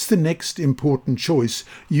 What's the next important choice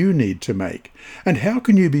you need to make? And how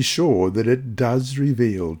can you be sure that it does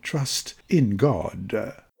reveal trust in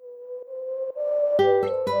God?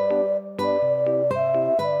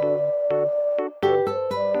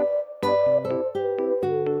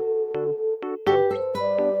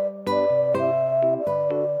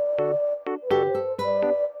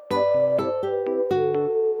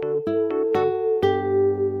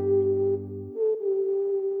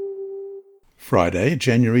 Friday,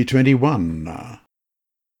 January 21.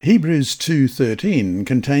 Hebrews 2:13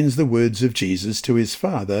 contains the words of Jesus to his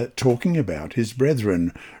Father talking about his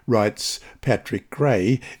brethren, writes Patrick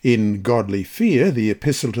Gray in Godly Fear, the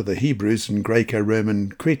Epistle to the Hebrews and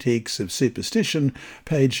Greco-Roman Critiques of Superstition,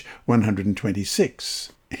 page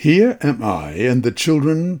 126. "Here am I and the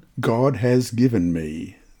children God has given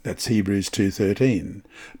me." That's Hebrews 2:13.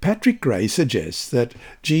 Patrick Gray suggests that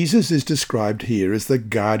Jesus is described here as the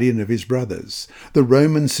guardian of his brothers. The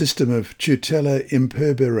Roman system of tutela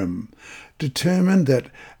imperberum determined that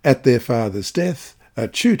at their father's death, a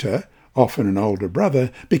tutor, often an older brother,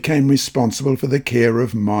 became responsible for the care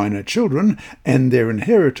of minor children and their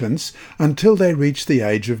inheritance until they reached the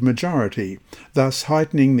age of majority, thus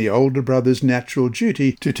heightening the older brother's natural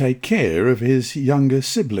duty to take care of his younger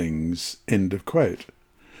siblings. End of quote.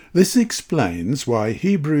 This explains why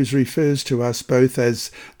Hebrews refers to us both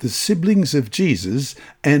as the siblings of Jesus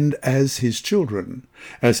and as his children.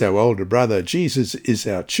 As our older brother, Jesus is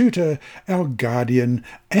our tutor, our guardian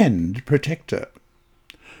and protector.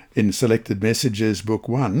 In Selected Messages, Book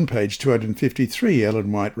 1, page 253,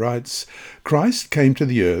 Ellen White writes, "Christ came to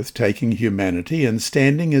the earth taking humanity and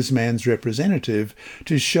standing as man's representative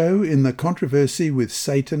to show in the controversy with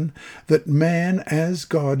Satan that man, as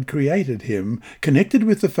God created him, connected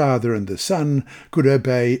with the Father and the Son, could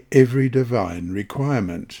obey every divine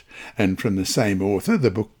requirement." And from the same author,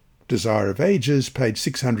 the book Desire of Ages, page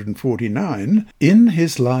 649, "In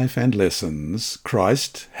his life and lessons,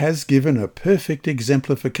 Christ has given a perfect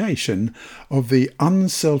exemplification of the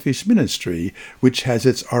unselfish ministry which has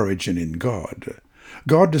its origin in God.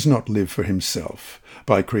 God does not live for himself.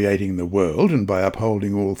 By creating the world and by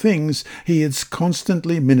upholding all things, he is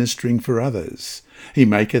constantly ministering for others. He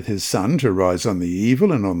maketh his sun to rise on the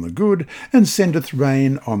evil and on the good, and sendeth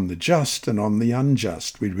rain on the just and on the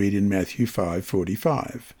unjust," we read in Matthew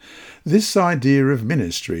 5:45. This idea of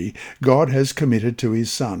ministry God has committed to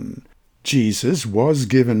his Son. Jesus was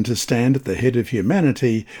given to stand at the head of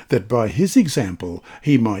humanity, that by his example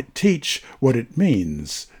he might teach what it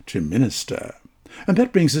means to minister. And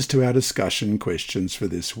that brings us to our discussion questions for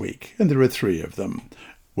this week, and there are 3 of them.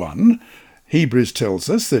 1. Hebrews tells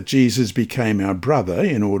us that Jesus became our brother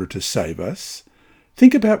in order to save us.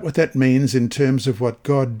 Think about what that means in terms of what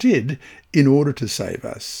God did in order to save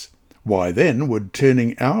us. Why then would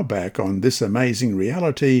turning our back on this amazing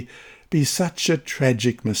reality be such a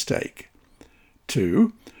tragic mistake?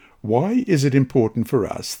 2. Why is it important for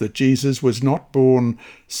us that Jesus was not born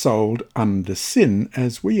sold under sin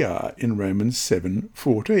as we are in Romans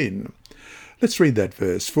 7:14? Let's read that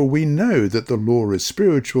verse. For we know that the law is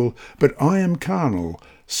spiritual, but I am carnal,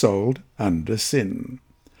 sold under sin.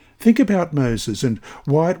 Think about Moses and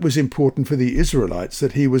why it was important for the Israelites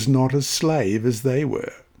that he was not a slave as they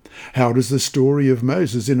were. How does the story of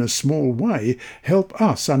Moses in a small way help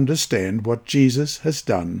us understand what Jesus has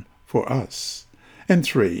done for us? And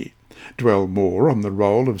 3, dwell more on the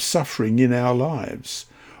role of suffering in our lives.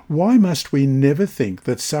 Why must we never think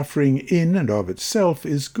that suffering in and of itself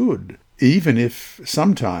is good, even if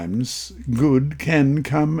sometimes good can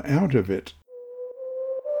come out of it?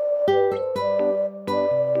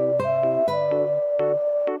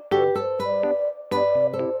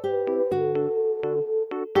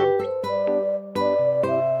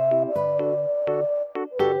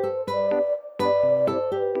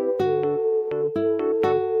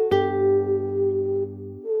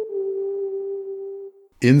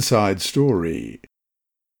 Inside Story.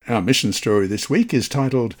 Our mission story this week is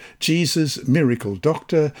titled Jesus Miracle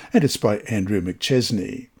Doctor, and it's by Andrew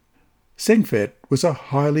McChesney. Sengfet was a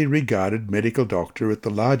highly regarded medical doctor at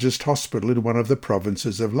the largest hospital in one of the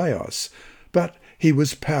provinces of Laos, but he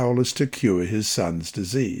was powerless to cure his son's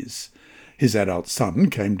disease. His adult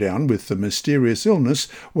son came down with the mysterious illness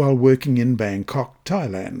while working in Bangkok,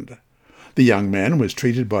 Thailand. The young man was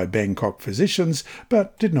treated by Bangkok physicians,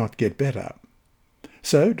 but did not get better.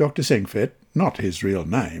 So Dr. Sengfet, not his real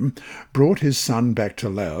name, brought his son back to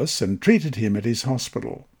Laos and treated him at his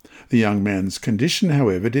hospital. The young man's condition,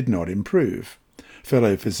 however, did not improve.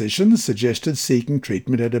 Fellow physicians suggested seeking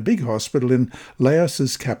treatment at a big hospital in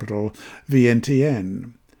Laos's capital,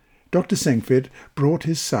 Vientiane. Dr. Sengfet brought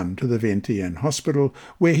his son to the Vientiane hospital,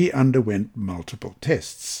 where he underwent multiple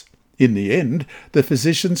tests. In the end, the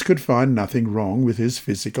physicians could find nothing wrong with his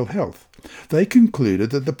physical health. They concluded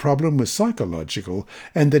that the problem was psychological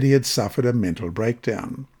and that he had suffered a mental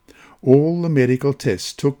breakdown. All the medical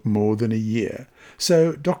tests took more than a year,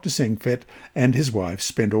 so Dr. Sengfet and his wife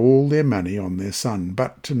spent all their money on their son,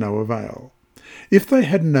 but to no avail. If they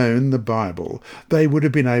had known the Bible, they would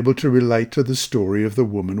have been able to relate to the story of the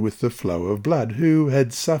woman with the flow of blood, who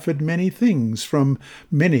had suffered many things from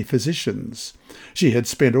many physicians. She had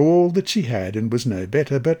spent all that she had and was no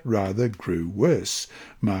better, but rather grew worse.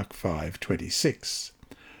 Mark 5:26.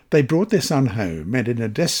 They brought their son home, and in a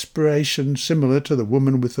desperation similar to the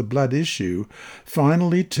woman with the blood issue,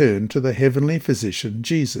 finally turned to the heavenly physician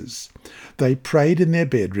Jesus. They prayed in their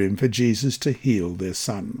bedroom for Jesus to heal their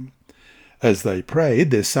son. As they prayed,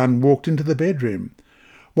 their son walked into the bedroom.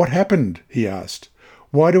 "What happened?" he asked.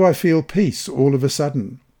 "Why do I feel peace all of a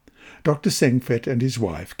sudden?" Dr. Sengfet and his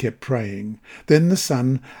wife kept praying. Then the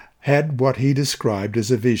son had what he described as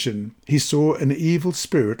a vision. He saw an evil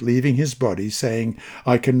spirit leaving his body, saying,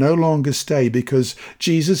 "I can no longer stay because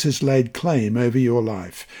Jesus has laid claim over your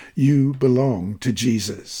life. You belong to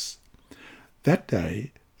Jesus." That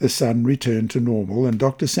day, the son returned to normal, and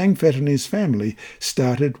Dr. Sengfet and his family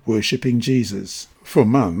started worshipping Jesus. For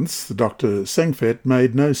months, Dr. Sengfet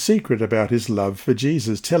made no secret about his love for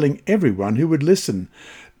Jesus, telling everyone who would listen,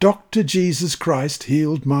 "Dr. Jesus Christ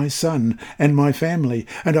healed my son and my family,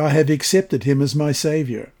 and I have accepted him as my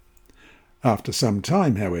Saviour." After some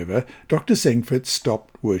time, however, Dr. Sengfet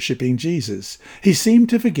stopped worshipping Jesus. He seemed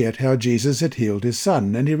to forget how Jesus had healed his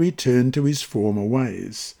son, and he returned to his former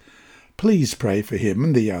ways. Please pray for him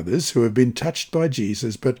and the others who have been touched by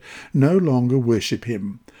Jesus but no longer worship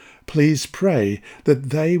him. Please pray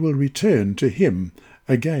that they will return to him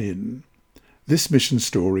again. This mission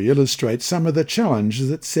story illustrates some of the challenges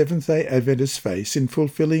that Seventh-day Adventists face in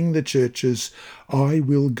fulfilling the Church's I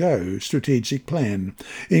Will Go strategic plan,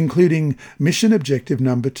 including mission objective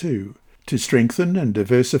number 2, to strengthen and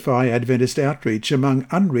diversify Adventist outreach among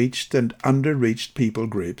unreached and under-reached people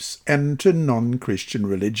groups and to non-Christian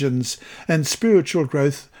religions, and spiritual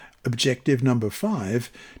growth objective number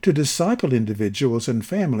 5, to disciple individuals and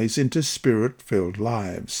families into spirit-filled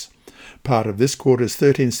lives. Part of this quarter's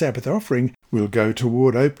 13th Sabbath offering will go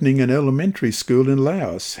toward opening an elementary school in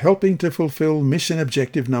Laos, helping to fulfill mission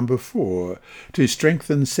objective number 4, to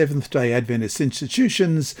strengthen Seventh-day Adventist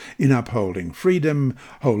institutions in upholding freedom,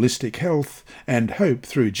 holistic health, and hope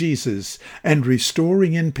through Jesus, and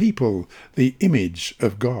restoring in people the image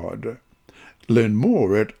of God. Learn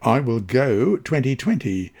more at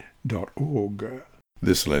iwillgo2020.org.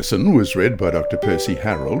 This lesson was read by Dr. Percy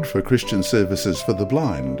Harold for Christian Services for the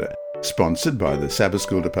Blind. Sponsored by the Sabbath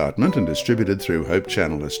School Department and distributed through Hope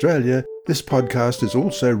Channel Australia, this podcast is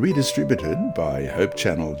also redistributed by Hope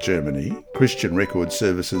Channel Germany, Christian Record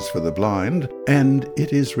Services for the Blind, and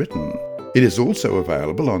It Is Written. It is also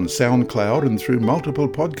available on SoundCloud and through multiple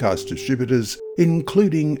podcast distributors,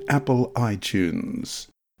 including Apple iTunes.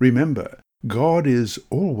 Remember, God is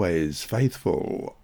always faithful.